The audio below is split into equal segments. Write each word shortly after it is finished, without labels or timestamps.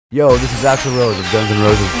Yo, this is Axl Rose of Guns N'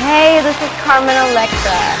 Roses. Hey, this is Carmen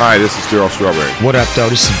Electra. Hi, this is Daryl Strawberry. What up,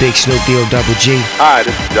 though? This is Big Snoop D-O Double G. Hi,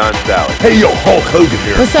 this is John Sally. Hey, yo, Hulk Hogan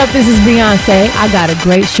here. What's up? This is Beyonce. I got a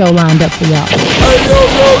great show lined up for y'all. Hey,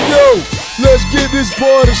 yo. Let's get this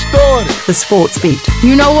party started. The Sports Beat.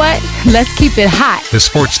 You know what? Let's keep it hot. The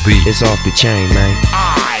Sports Beat. It's off the chain, man.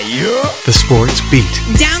 Yeah. The Sports Beat.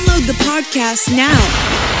 Download the podcast now.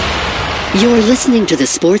 You're listening to The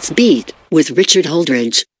Sports Beat with Richard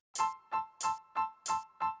Holdridge.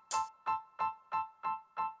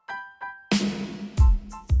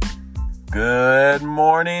 Good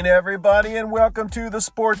morning, everybody, and welcome to the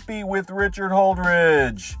Sports Beat with Richard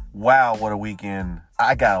Holdridge. Wow, what a weekend.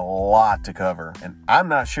 I got a lot to cover, and I'm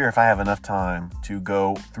not sure if I have enough time to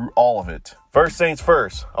go through all of it. First things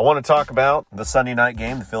first, I want to talk about the Sunday night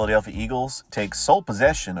game. The Philadelphia Eagles take sole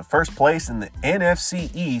possession of first place in the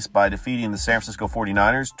NFC East by defeating the San Francisco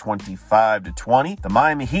 49ers 25-20. The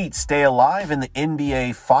Miami Heat stay alive in the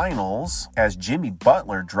NBA Finals as Jimmy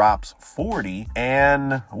Butler drops 40.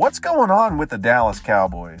 And what's going on with the Dallas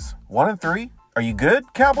Cowboys? 1-3? Are you good,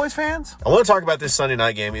 Cowboys fans? I want to talk about this Sunday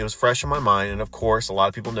night game. It was fresh in my mind, and of course, a lot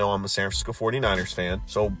of people know I'm a San Francisco 49ers fan,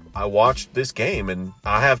 so I watched this game, and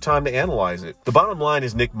I have time to analyze it. The bottom line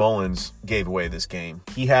is Nick Mullins gave away this game.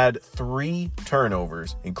 He had 3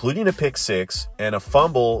 turnovers, including a pick 6, and a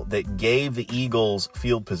fumble that gave the Eagles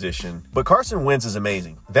field position. But Carson Wentz is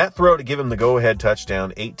amazing. That throw to give him the go-ahead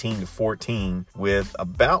touchdown, 18-14, with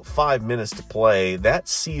about 5 minutes to play, that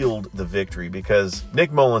sealed the victory because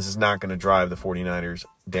Nick Mullins is not going to drive the 49ers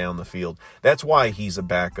down the field. That's why he's a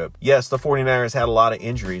backup. Yes, the 49ers had a lot of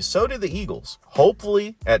injuries. So did the Eagles.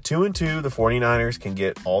 Hopefully, at 2-2, the 49ers can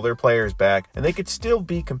get all their players back, and they could still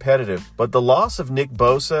be competitive. But the loss of Nick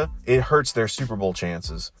Bosa, it hurts their Super Bowl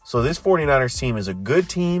chances. So this 49ers team is a good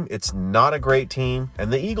team. It's not a great team.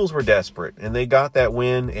 And the Eagles were desperate, and they got that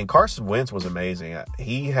win. And Carson Wentz was amazing.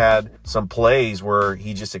 He had some plays where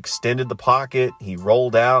he just extended the pocket. He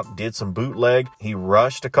rolled out, did some bootleg. He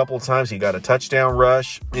rushed a couple of times. He got a touchdown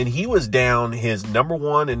rush. And he was down his number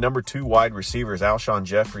 1 and number 2 wide receivers, Alshon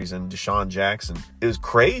Jeffries and Deshaun Jackson. It was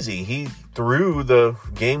crazy. He threw the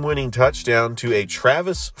game-winning touchdown to a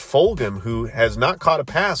Travis Fulgham who has not caught a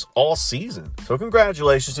pass all season. So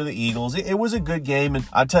congratulations to the Eagles. It was a good game. And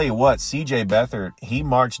I tell you what, CJ Beathard, he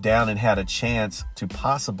marched down and had a chance to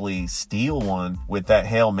possibly steal one with that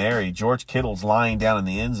Hail Mary. George Kittle's lying down in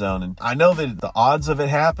the end zone. And I know that the odds of it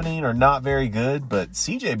happening are not very good, but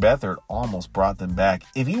CJ Beathard almost brought them back.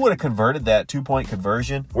 If he would have converted that 2-point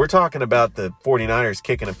conversion, we're talking about the 49ers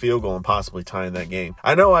kicking a field goal and possibly tying that game.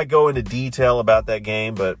 I know I go into detail about that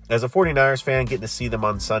game, but as a 49ers fan getting to see them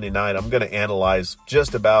on Sunday night, I'm going to analyze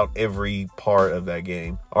just about every part of that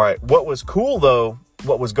game. All right, what was cool though,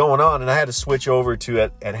 what was going on, and I had to switch over to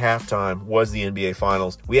at halftime, was the NBA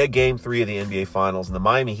Finals. We had Game 3 of the NBA Finals, and the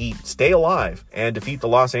Miami Heat stay alive and defeat the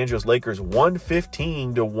Los Angeles Lakers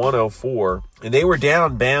 115-104. And they were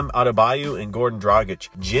down Bam Adebayo and Gordon Dragic.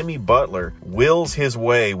 Jimmy Butler wills his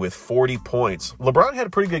way with 40 points. LeBron had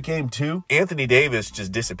a pretty good game too. Anthony Davis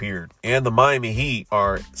just disappeared. And the Miami Heat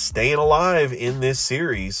are staying alive in this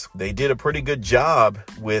series. They did a pretty good job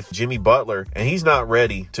with Jimmy Butler, and he's not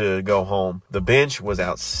ready to go home. The bench was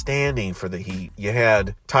outstanding for the Heat. You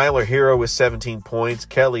had Tyler Hero with 17 points,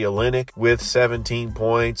 Kelly Olynyk with 17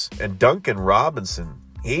 points, and Duncan Robinson.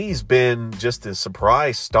 He's been just a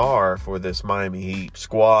surprise star for this Miami Heat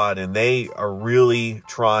squad, and they are really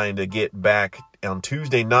trying to get back on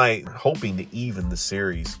Tuesday night, hoping to even the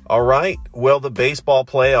series. All right, well, the baseball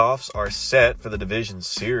playoffs are set for the division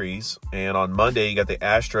series, and on Monday, you got the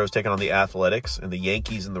Astros taking on the Athletics and the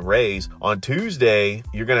Yankees and the Rays. On Tuesday,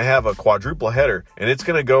 you're going to have a quadruple header, and it's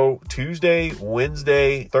going to go Tuesday,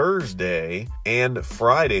 Wednesday, Thursday, and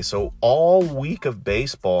Friday, so all week of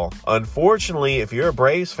baseball. Unfortunately, if you're a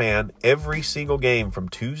Braves fan, every single game from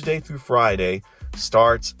Tuesday through Friday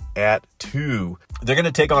starts at 2. They're going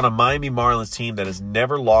to take on a Miami Marlins team that has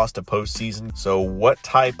never lost a postseason. So what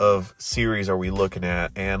type of series are we looking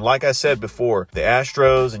at? And like I said before, the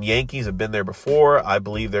Astros and Yankees have been there before. I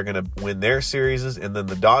believe they're going to win their series. And then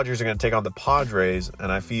the Dodgers are going to take on the Padres.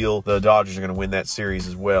 And I feel the Dodgers are going to win that series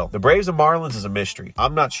as well. The Braves and Marlins is a mystery.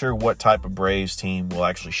 I'm not sure what type of Braves team will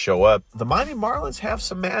actually show up. The Miami Marlins have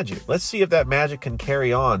some magic. Let's see if that magic can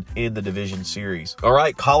carry on in the division series. All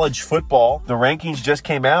right, college football. The rankings just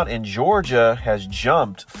came out, and Georgia has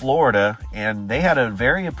jumped Florida, and they had a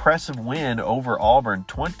very impressive win over Auburn,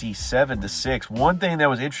 27-6. One thing that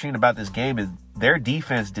was interesting about this game is their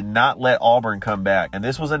defense did not let Auburn come back. And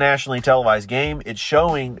this was a nationally televised game. It's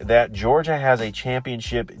showing that Georgia has a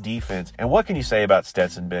championship defense. And what can you say about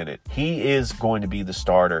Stetson Bennett? He is going to be the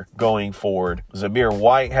starter going forward. Zamir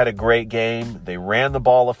White had a great game. They ran the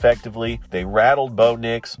ball effectively. They rattled Bo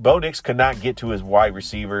Nix. Bo Nix could not get to his wide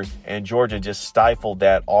receivers, and Georgia just stifled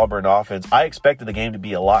that Auburn offense. I expected the game to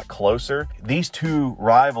be a lot closer. These two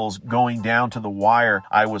rivals going down to the wire,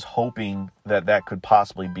 I was hoping that could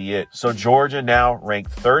possibly be it. So Georgia now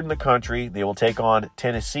ranked 3rd in the country. They will take on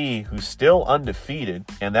Tennessee, who's still undefeated,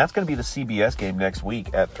 and that's going to be the CBS game next week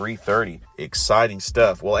at 3:30. Exciting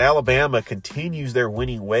stuff. Well, Alabama continues their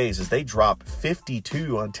winning ways as they drop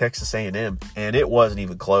 52 on Texas A&M, and it wasn't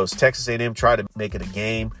even close. Texas A&M tried to make it a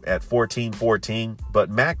game at 14-14, but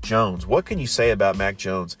Mac Jones, what can you say about Mac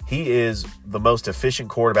Jones? He is the most efficient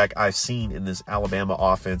quarterback I've seen in this Alabama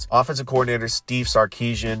offense. Offensive coordinator Steve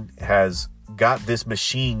Sarkisian has got this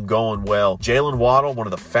machine going well. Jalen Waddle, one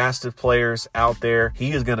of the fastest players out there.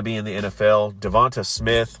 He is going to be in the NFL. Devonta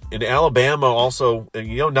Smith. In Alabama also,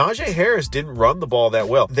 Najee Harris didn't run the ball that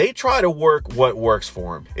well. They try to work what works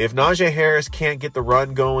for him. If Najee Harris can't get the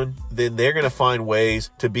run going, then they're going to find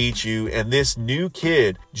ways to beat you. And this new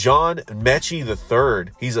kid, John Mechie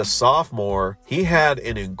III, he's a sophomore. He had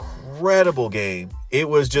an incredible game. It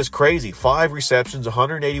was just crazy. 5 receptions,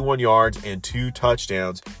 181 yards, and 2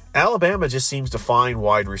 touchdowns. Alabama just seems to find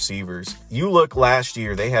wide receivers. You look last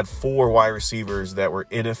year, they had 4 wide receivers that were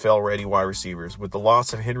NFL-ready wide receivers. With the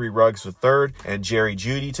loss of Henry Ruggs III and Jerry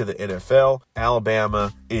Jeudy to the NFL,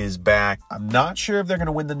 Alabama is back. I'm not sure if they're going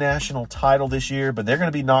to win the national title this year, but they're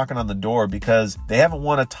going to be knocking on the door because they haven't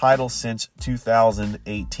won a title since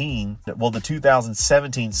 2018. Well, the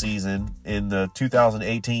 2017 season in the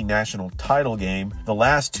 2018 national title game. The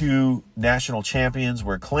last 2 national champions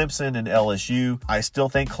were Clemson and LSU. I still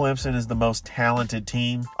think Clemson is the most talented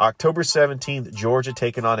team. October 17th, Georgia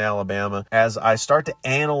taking on Alabama. As I start to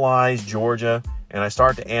analyze Georgia and I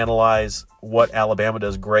start to analyze what Alabama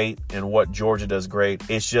does great and what Georgia does great,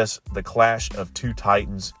 it's just the clash of 2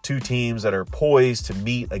 titans, 2 teams that are poised to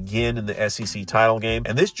meet again in the SEC title game.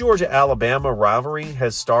 And this Georgia-Alabama rivalry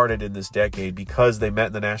has started in this decade because they met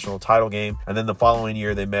in the national title game, and then the following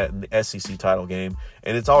year they met in the SEC title game,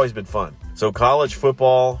 and it's always been fun. So college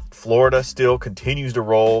football, Florida still continues to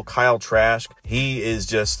roll. Kyle Trask, he is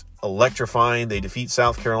just electrifying. They defeat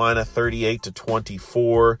South Carolina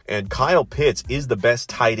 38-24, and Kyle Pitts is the best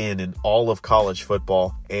tight end in all of college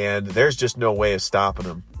football, and there's just no way of stopping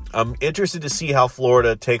him. I'm interested to see how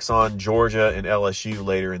Florida takes on Georgia and LSU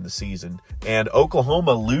later in the season. And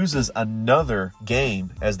Oklahoma loses another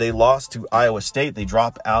game as they lost to Iowa State. They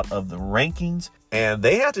drop out of the rankings. And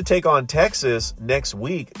they have to take on Texas next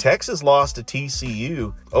week. Texas lost to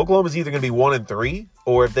TCU. Oklahoma's either going to be 1-3,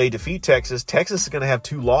 or if they defeat Texas, Texas is going to have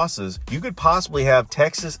 2 losses. You could possibly have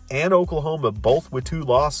Texas and Oklahoma both with 2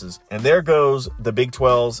 losses. And there goes the Big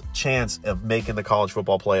 12's chance of making the college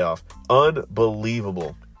football playoff.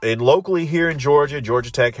 Unbelievable. And locally here in Georgia,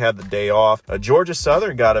 Georgia Tech had the day off. Georgia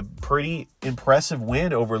Southern got a pretty impressive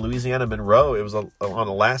win over Louisiana Monroe. It was on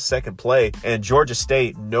a last-second play. And Georgia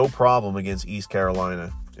State, no problem against East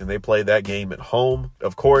Carolina. And they played that game at home.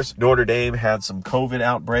 Of course, Notre Dame had some COVID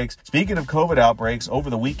outbreaks. Speaking of COVID outbreaks, over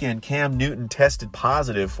the weekend, Cam Newton tested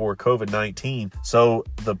positive for COVID-19. So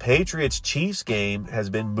the Patriots-Chiefs game has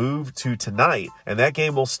been moved to tonight. And that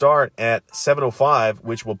game will start at 7:05,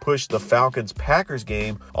 which will push the Falcons-Packers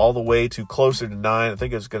game all the way to closer to 9. I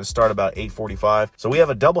think it's going to start about 8:45. So we have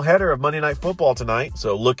a doubleheader of Monday Night Football tonight.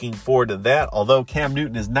 So looking forward to that. Although Cam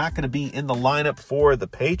Newton is not going to be in the lineup for the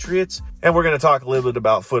Patriots. And we're going to talk a little bit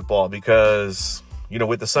about football because,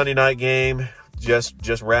 with the Sunday night game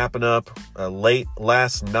just wrapping up late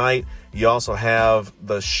last night, you also have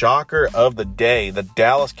the shocker of the day, the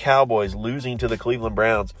Dallas Cowboys losing to the Cleveland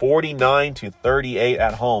Browns 49-38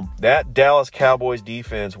 at home. That Dallas Cowboys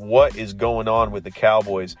defense, what is going on with the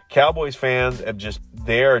Cowboys? Cowboys fans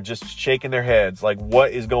they're just shaking their heads like,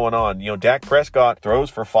 what is going on? Dak Prescott throws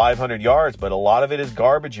for 500 yards, but a lot of it is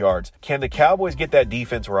garbage yards. Can the Cowboys get that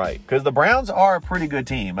defense right? Because the Browns are a pretty good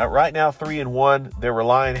team. Right now, 3-1. They're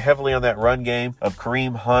relying heavily on that run game of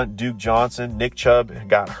Kareem Hunt, Duke Johnson. Nick Chubb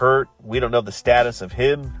got hurt. We don't know the status of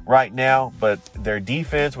him right now, but their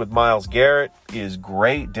defense with Myles Garrett is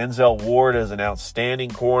great. Denzel Ward is an outstanding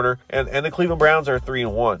corner, and the Cleveland Browns are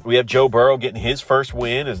 3-1. We have Joe Burrow getting his first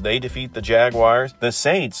win as they defeat the Jaguars. The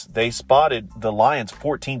Saints, they spotted the Lions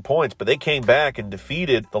 14 points, but they came back and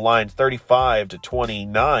defeated the Lions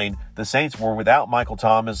 35-29. The Saints were without Michael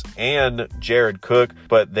Thomas and Jared Cook,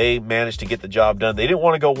 but they managed to get the job done. They didn't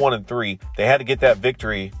want to go 1-3. They had to get that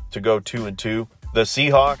victory to go 2-2. The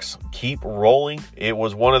Seahawks keep rolling. It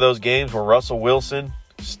was one of those games where Russell Wilson,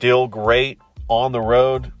 still great on the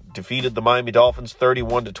road, defeated the Miami Dolphins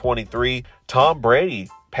 31-23. Tom Brady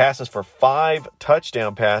passes for 5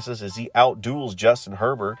 touchdown passes as he outduels Justin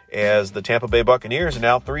Herbert, as the Tampa Bay Buccaneers are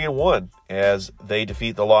now 3-1 as they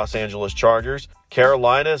defeat the Los Angeles Chargers.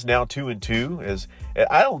 Carolina is now 2-2. As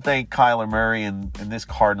I don't think Kyler Murray and this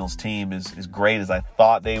Cardinals team is as great as I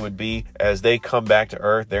thought they would be as they come back to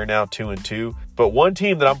earth. They're now 2-2. But one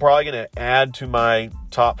team that I'm probably going to add to my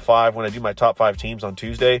top 5 when I do my top 5 teams on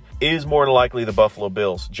Tuesday is more than likely the Buffalo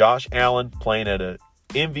Bills. Josh Allen playing at a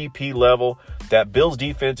MVP level. That Bills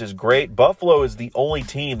defense is great. Buffalo is the only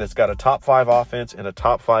team that's got a top 5 offense and a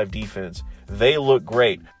top 5 defense. They look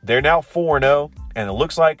great. They're now 4-0, and it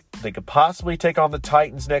looks like they could possibly take on the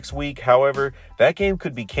Titans next week. However, that game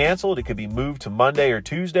could be canceled. It could be moved to Monday or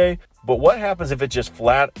Tuesday. But what happens if it just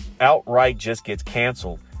flat outright just gets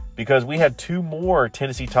canceled? Because we had 2 more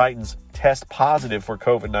Tennessee Titans test positive for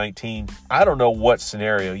COVID-19. I don't know what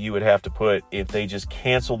scenario you would have to put if they just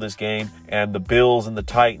cancel this game and the Bills and the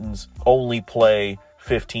Titans only play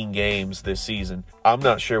 15 games this season. I'm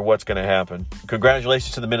not sure what's going to happen.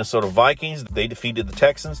 Congratulations to the Minnesota Vikings. They defeated the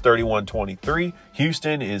Texans 31-23.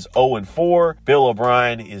 Houston is 0-4. Bill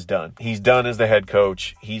O'Brien is done. He's done as the head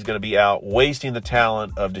coach. He's going to be out wasting the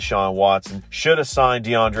talent of Deshaun Watson. Should have signed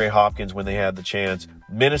DeAndre Hopkins when they had the chance.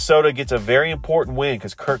 Minnesota gets a very important win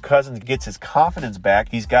because Kirk Cousins gets his confidence back.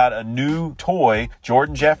 He's got a new toy,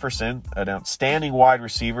 Jordan Jefferson, an outstanding wide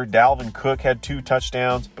receiver. Dalvin Cook had 2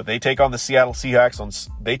 touchdowns, but they take on the Seattle Seahawks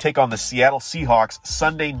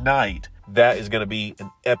Sunday night. That is going to be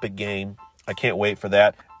an epic game. I can't wait for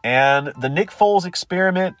that. And the Nick Foles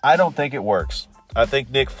experiment, I don't think it works. I think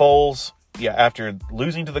Nick Foles, after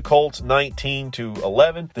losing to the Colts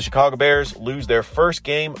 19-11, the Chicago Bears lose their first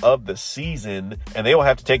game of the season, and they will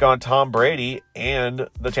have to take on Tom Brady and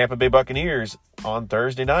the Tampa Bay Buccaneers on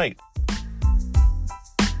Thursday night.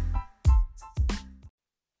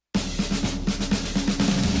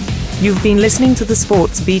 You've been listening to the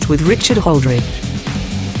Sports Beat with Richard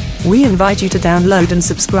Holdridge. We invite you to download and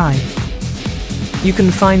subscribe. You can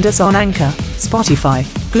find us on Anchor, Spotify,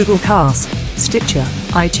 Google Cast, Stitcher,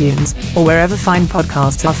 iTunes, or wherever fine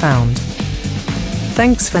podcasts are found.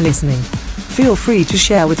 Thanks for listening. Feel free to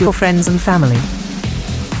share with your friends and family.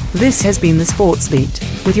 This has been the Sports Beat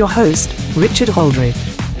with your host, Richard Holdridge.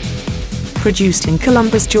 Produced in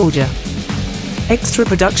Columbus, Georgia. Extra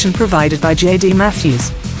production provided by J.D.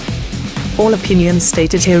 Matthews. All opinions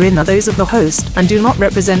stated herein are those of the host and do not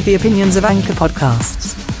represent the opinions of Anchor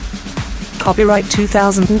Podcasts. Copyright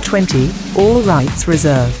 2020, all rights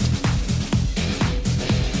reserved.